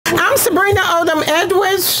I'm Sabrina Odom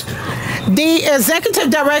Edwards, the Executive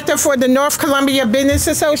Director for the North Columbia Business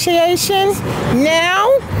Association. Now,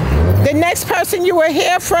 the next person you will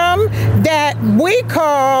hear from that we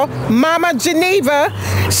call Mama Geneva,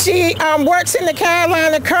 she works in the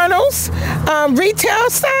Carolina Colonels retail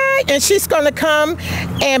side, and she's going to come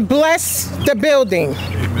and bless the building.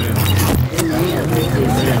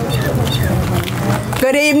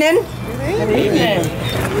 Good evening. Good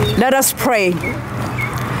evening. Let us pray.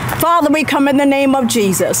 Father, we come in the name of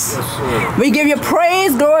Jesus. We give you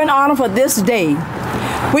praise, glory, and honor for this day.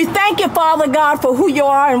 We thank you, Father God, for who you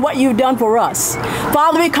are and what you've done for us.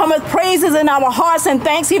 Father, we come with praises in our hearts and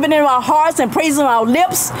thanksgiving in our hearts and praises in our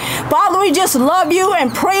lips. Father, we just love you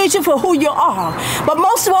and praise you for who you are. But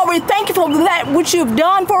most of all, we thank you for that which you've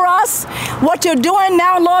done for us, what you're doing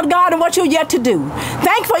now, Lord God, and what you're yet to do.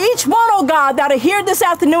 Thank you for each one, oh God, that are here this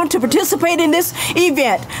afternoon to participate in this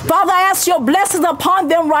event. Father, I ask your blessings upon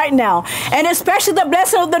them right now, and especially the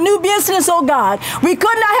blessing of the new business, oh God. We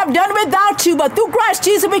could not have done it without you, but through Christ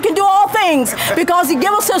Jesus, we can do all things because he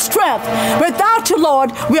gives us the strength. Without you,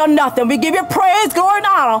 Lord, we are nothing. We give you praise, glory, and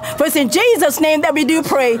honor. For it's in Jesus' name that we do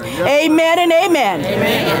pray. Amen and amen.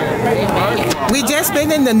 Amen. We just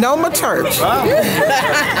been in the Noma Church.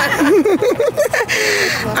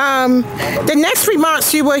 The next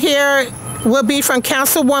remarks you will hear will be from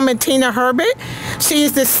Councilwoman Tina Herbert. She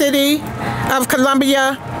is the City of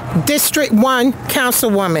Columbia District 1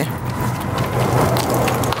 Councilwoman.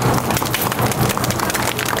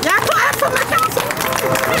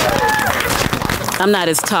 I'm not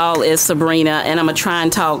as tall as Sabrina, and I'm going to try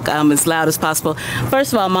and talk as loud as possible.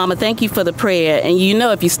 First of all, Mama, thank you for the prayer. And you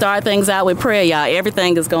know, if you start things out with prayer, y'all,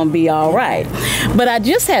 everything is going to be all right. But I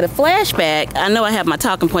just had a flashback. I know I have my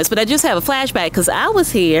talking points, but I just have a flashback because I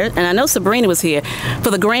was here, and I know Sabrina was here,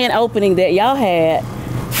 for the grand opening that y'all had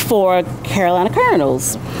for Carolina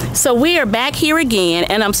Colonels. So we are back here again,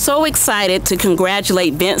 and I'm so excited to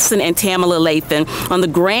congratulate Vincent and Tamala Lathan on the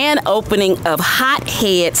grand opening of Hot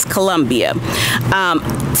Headz Columbia.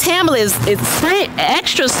 Tamala is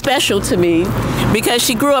extra special to me because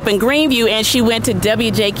she grew up in Greenview and she went to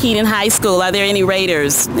W.J. Keenan High School. Are there any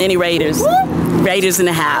Raiders? Any Raiders? Raiders in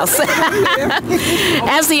the house.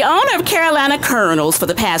 As the owner of Carolina Colonels for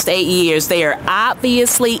the past 8 years, they are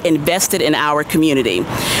obviously invested in our community.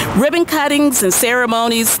 Ribbon cuttings and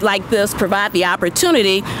ceremonies like this provide the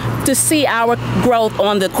opportunity to see our growth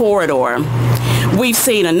on the corridor. We've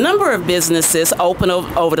seen a number of businesses open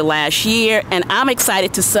over the last year, and I'm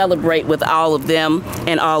excited to celebrate with all of them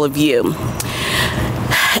and all of you.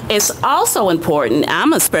 It's also important,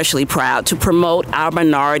 I'm especially proud, to promote our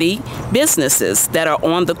minority businesses that are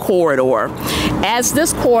on the corridor as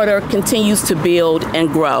this corridor continues to build and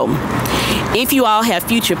grow. If you all have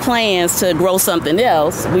future plans to grow something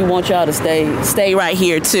else, we want y'all to stay right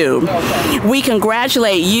here too. We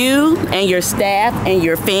congratulate you and your staff and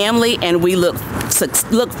your family, and we look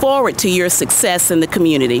forward to your success in the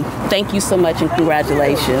community. Thank you so much and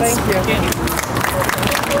congratulations. Thank you.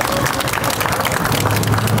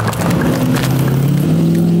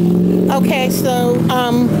 Okay, so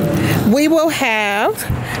we will have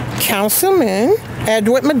Councilman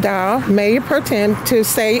Edward McDowell, Mayor Pro Tem, to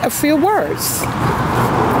say a few words.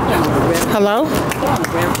 Hello?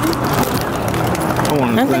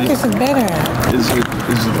 I think this is better. Is it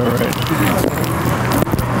all right?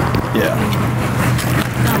 Yeah.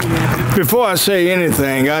 Before I say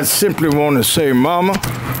anything, I simply want to say, Mama,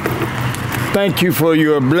 thank you for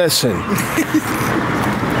your blessing.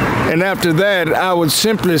 And after that, I would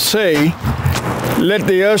simply say, let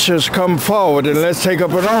the ushers come forward and let's take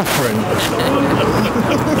up an offering.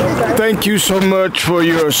 Thank you so much for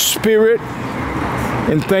your spirit,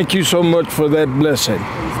 and thank you so much for that blessing.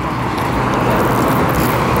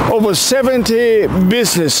 Over 70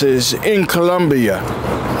 businesses in Columbia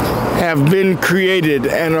have been created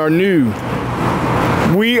and are new.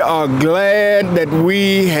 We are glad that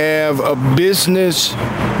we have a business,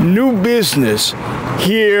 new business,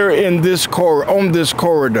 here in this on this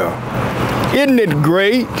corridor. Isn't it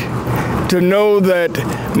great to know that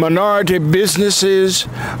minority businesses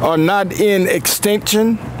are not in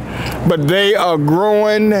extinction, but they are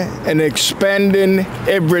growing and expanding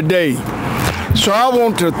every day? So I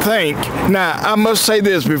want to thank, now I must say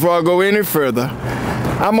this before I go any further.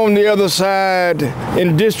 I'm on the other side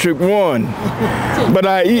in District 1,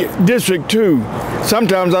 but District 2.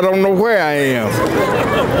 Sometimes I don't know where I am.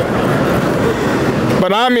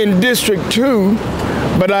 But I'm in District 2,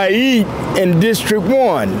 but I eat in District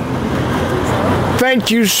 1. Thank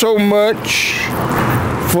you so much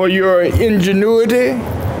for your ingenuity.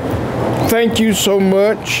 Thank you so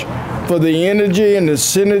much for the energy and the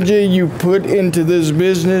synergy you put into this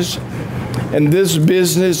business. And this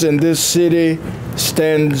business and this city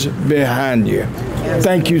stands behind you.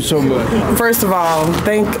 Thank you so much. First of all,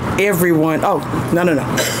 thank everyone. Oh, no.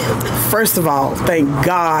 First of all, thank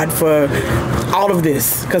God for all of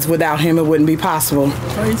this, because without him, it wouldn't be possible.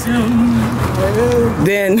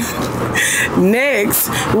 Then, next,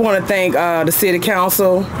 we want to thank the City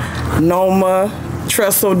Council, Noma,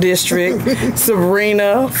 Trestle District,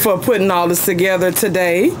 Sabrina for putting all this together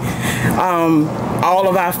today. All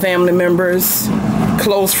of our family members,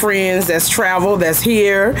 close friends that's traveled, that's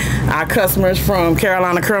here, our customers from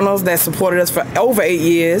Carolina Kernels that supported us for over 8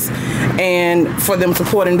 years, and for them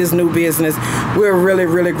supporting this new business. We're really,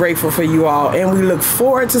 really grateful for you all, and we look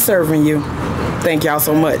forward to serving you. Thank y'all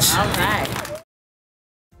so much. All right.